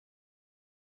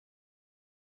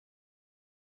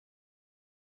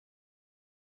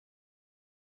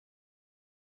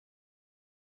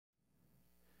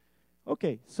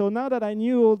Okay, so now that I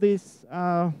knew all this,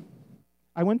 I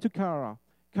went to Carrara.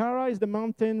 Carrara is the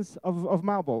mountains of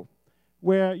marble,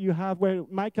 where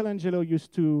Michelangelo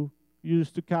used to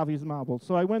carve his marble.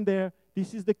 So I went there.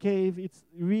 This is the cave. It's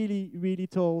really, really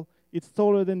tall. It's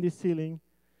taller than this ceiling.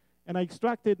 And I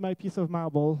extracted my piece of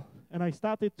marble, and I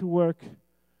started to work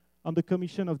on the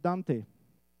commission of Dante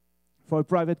for a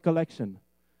private collection.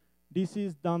 This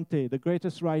is Dante, the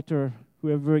greatest writer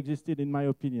who ever existed, in my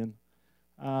opinion.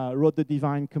 Wrote the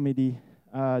Divine Comedy,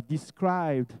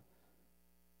 described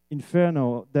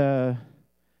Inferno,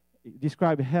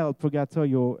 described Hell,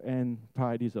 Purgatorio, and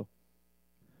Paradiso.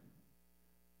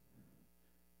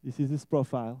 This is his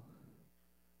profile.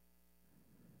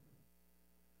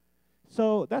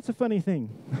 So that's a funny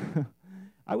thing.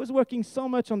 I was working so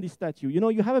much on this statue. You know,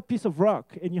 you have a piece of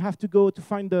rock, and you have to go to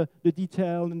find the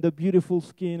detail and the beautiful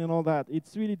skin and all that.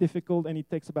 It's really difficult, and it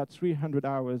takes about 300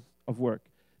 hours of work,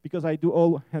 because I do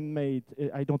all handmade.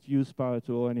 I don't use power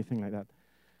tool or anything like that.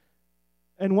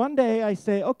 And one day I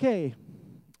say, okay,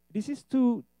 this is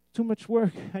too much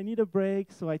work. I need a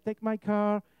break. So I take my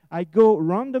car. I go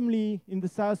randomly in the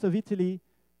south of Italy,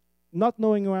 not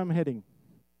knowing where I'm heading.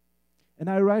 And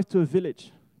I arrive to a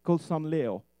village called San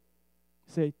Leo.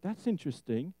 Say, that's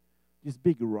interesting. This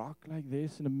big rock like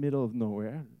this in the middle of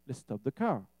nowhere. Let's stop the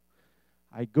car.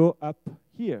 I go up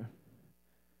here.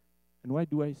 And what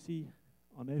do I see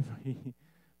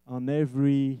on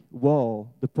every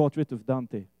wall? The portrait of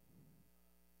Dante.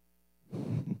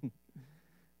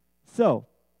 So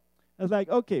I was like,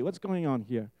 okay, what's going on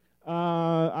here?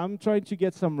 I'm trying to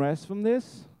get some rest from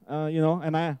this, you know,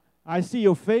 and I see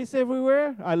your face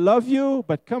everywhere. I love you,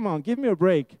 but come on, give me a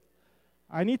break.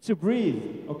 I need to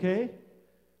breathe, okay?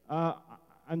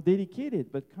 I'm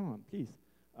dedicated, but come on, please.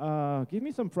 Give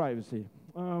me some privacy.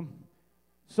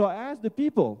 So I asked the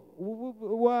people,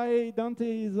 why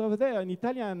Dante is over there in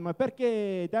Italian, ma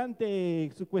perché Dante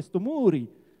su questo muri?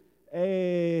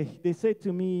 They said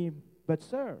to me, but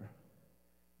sir,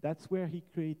 that's where he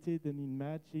created and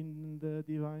imagined the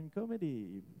Divine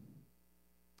Comedy.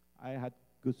 I had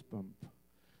goosebumps.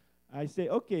 I say,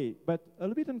 okay, but a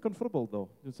little bit uncomfortable though.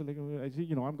 It's like,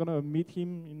 you know, I'm gonna meet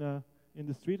him in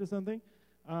the street or something.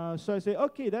 So I say,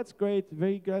 okay, that's great.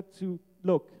 Very glad to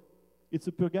look. It's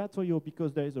a purgatorio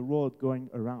because there is a road going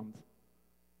around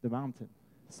the mountain.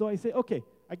 So I say, okay,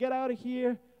 I get out of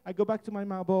here. I go back to my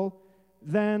marble.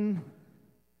 Then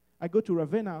I go to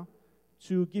Ravenna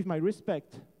to give my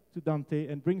respect to Dante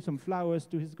and bring some flowers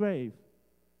to his grave.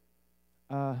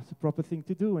 It's a proper thing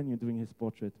to do when you're doing his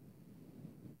portrait.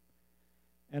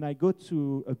 And I go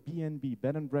to a B&B,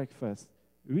 bed and breakfast,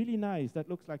 really nice, that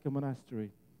looks like a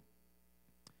monastery.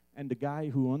 And the guy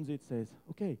who owns it says,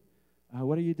 okay,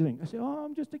 what are you doing? I say, oh,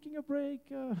 I'm just taking a break,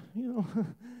 you know.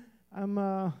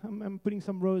 I'm putting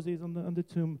some roses on the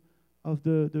tomb of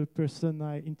the person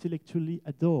I intellectually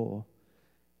adore.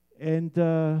 And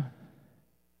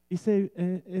he said,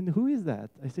 and who is that?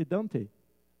 I said, Dante.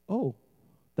 Oh,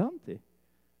 Dante.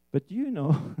 But you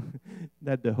know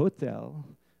that the hotel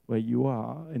where you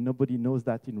are, and nobody knows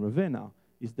that in Ravenna,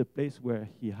 is the place where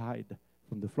he hid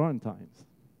from the Florentines.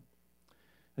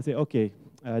 I say, okay,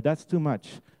 that's too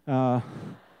much.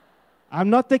 I'm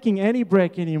not taking any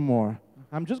break anymore.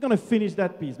 I'm just going to finish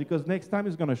that piece, because next time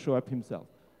he's going to show up himself.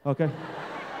 Okay?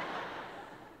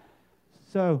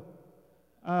 So,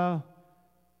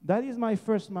 that is my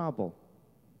first marble.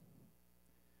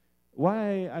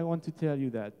 Why I want to tell you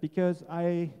that? Because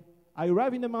I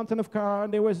arrived in the mountain of Carrara,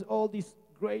 and there was all these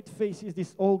great faces,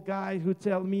 this old guy who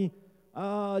tell me,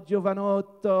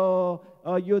 Giovanotto,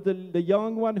 you're the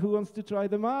young one who wants to try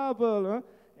the marble. Huh?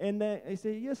 And I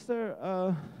say, yes, sir.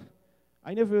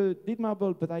 I never did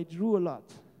marble, but I drew a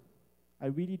lot. I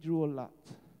really drew a lot.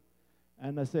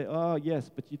 And I say, oh, yes,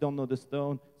 but you don't know the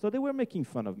stone. So they were making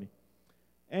fun of me.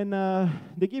 And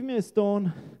they give me a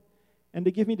stone, and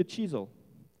they give me the chisel.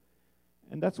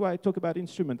 And that's why I talk about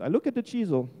instrument. I look at the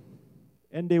chisel,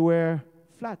 and they were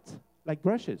flat, like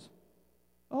brushes.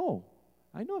 Oh,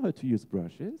 I know how to use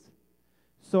brushes.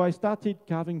 So I started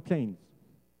carving planes,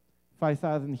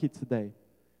 5,000 hits a day.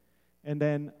 And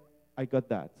then I got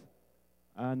that.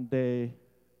 And they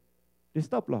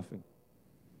stopped laughing.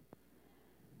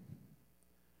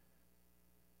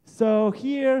 So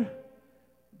here,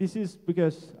 this is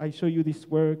because I show you this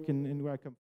work and where I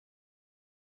come from.